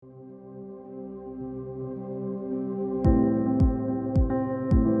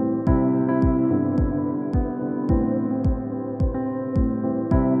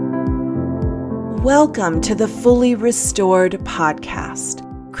Welcome to the Fully Restored podcast.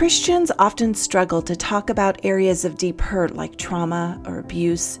 Christians often struggle to talk about areas of deep hurt like trauma or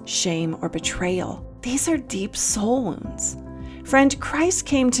abuse, shame, or betrayal. These are deep soul wounds. Friend, Christ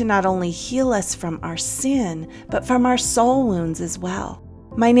came to not only heal us from our sin, but from our soul wounds as well.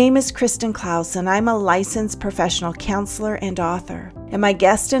 My name is Kristen Klaus, and I'm a licensed professional counselor and author. And my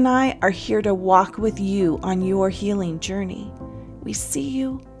guest and I are here to walk with you on your healing journey. We see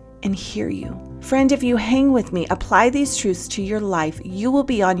you and hear you. Friend, if you hang with me, apply these truths to your life, you will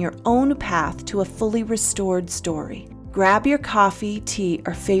be on your own path to a fully restored story. Grab your coffee, tea,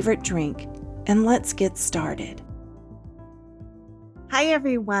 or favorite drink, and let's get started. Hi,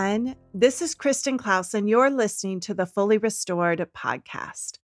 everyone. This is Kristen Klaus, and you're listening to the Fully Restored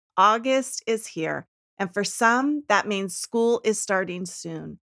podcast. August is here, and for some, that means school is starting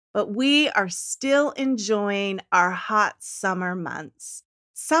soon. But we are still enjoying our hot summer months.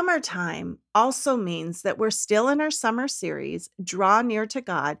 Summertime also means that we're still in our summer series, Draw Near to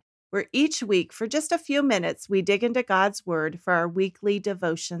God, where each week for just a few minutes, we dig into God's Word for our weekly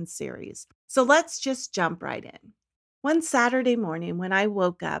devotion series. So let's just jump right in. One Saturday morning when I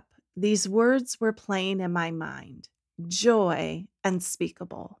woke up, these words were playing in my mind: joy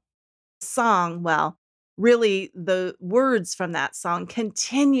unspeakable. Really the words from that song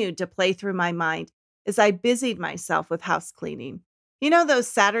continued to play through my mind as I busied myself with house cleaning. You know those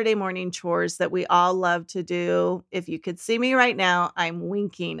Saturday morning chores that we all love to do? If you could see me right now, I'm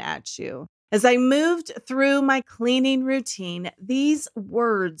winking at you. As I moved through my cleaning routine, these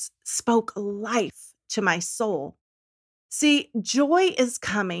words spoke life to my soul. See, joy is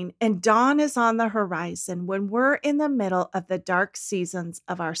coming and dawn is on the horizon when we're in the middle of the dark seasons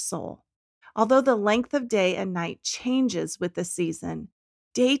of our soul. Although the length of day and night changes with the season,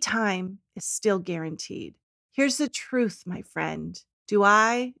 daytime is still guaranteed. Here's the truth, my friend.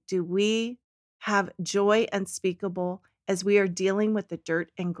 Do we have joy unspeakable as we are dealing with the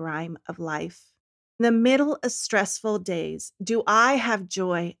dirt and grime of life? In the middle of stressful days, do I have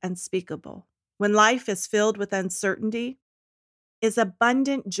joy unspeakable? When life is filled with uncertainty, is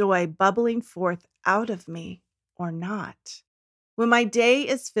abundant joy bubbling forth out of me or not? When my day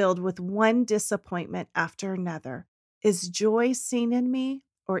is filled with one disappointment after another, is joy seen in me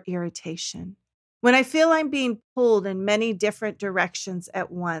or irritation? When I feel I'm being pulled in many different directions at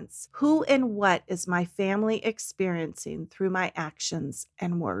once, who and what is my family experiencing through my actions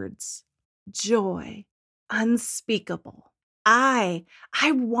and words? Joy unspeakable. I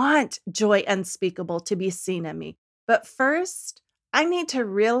want joy unspeakable to be seen in me. But first, I need to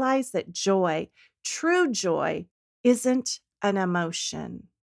realize that joy, true joy, isn't an emotion.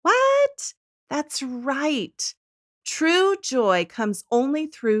 What? That's right. True joy comes only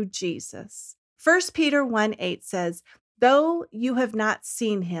through Jesus. 1 Peter 1:8 says, though you have not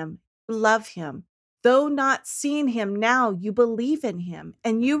seen him, you love him. Though not seeing him now, you believe in him,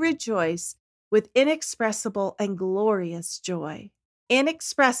 and you rejoice with inexpressible and glorious joy.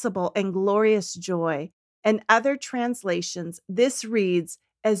 Inexpressible and glorious joy. In other translations, this reads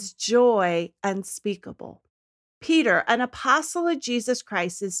as joy unspeakable. Peter, an apostle of Jesus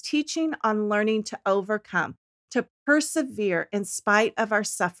Christ, is teaching on learning to overcome, to persevere in spite of our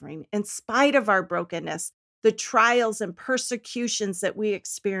suffering, in spite of our brokenness, the trials and persecutions that we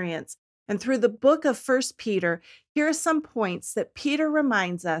experience. And through the book of 1 Peter, here are some points that Peter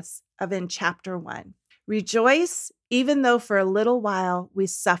reminds us of in chapter 1. Rejoice, even though for a little while we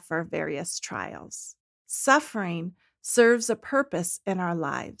suffer various trials. Suffering serves a purpose in our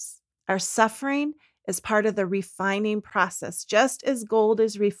lives. Our suffering is part of the refining process, just as gold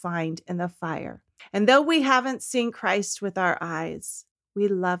is refined in the fire. And though we haven't seen Christ with our eyes, we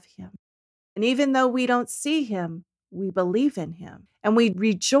love him. And even though we don't see him, we believe in him. And we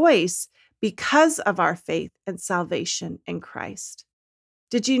rejoice because of our faith and salvation in Christ.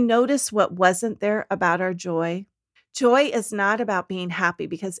 Did you notice what wasn't there about our joy? Joy is not about being happy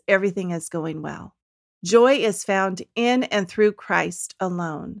because everything is going well. Joy is found in and through Christ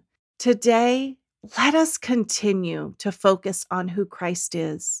alone. Today, let us continue to focus on who Christ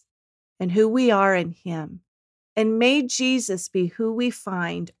is and who we are in him. And may Jesus be who we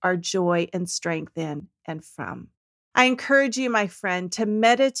find our joy and strength in and from. I encourage you, my friend, to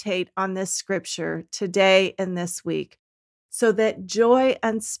meditate on this scripture today and this week so that joy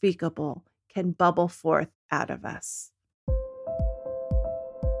unspeakable can bubble forth out of us.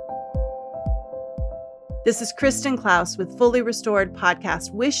 This is Kristen Klaus with Fully Restored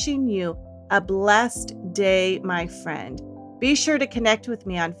Podcast, wishing you a blessed day, my friend. Be sure to connect with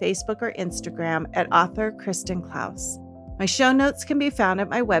me on Facebook or Instagram at author Kristen Klaus. My show notes can be found at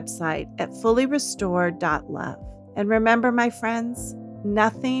my website at fullyrestored.love. And remember, my friends,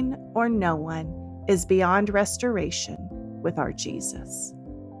 nothing or no one is beyond restoration with our Jesus.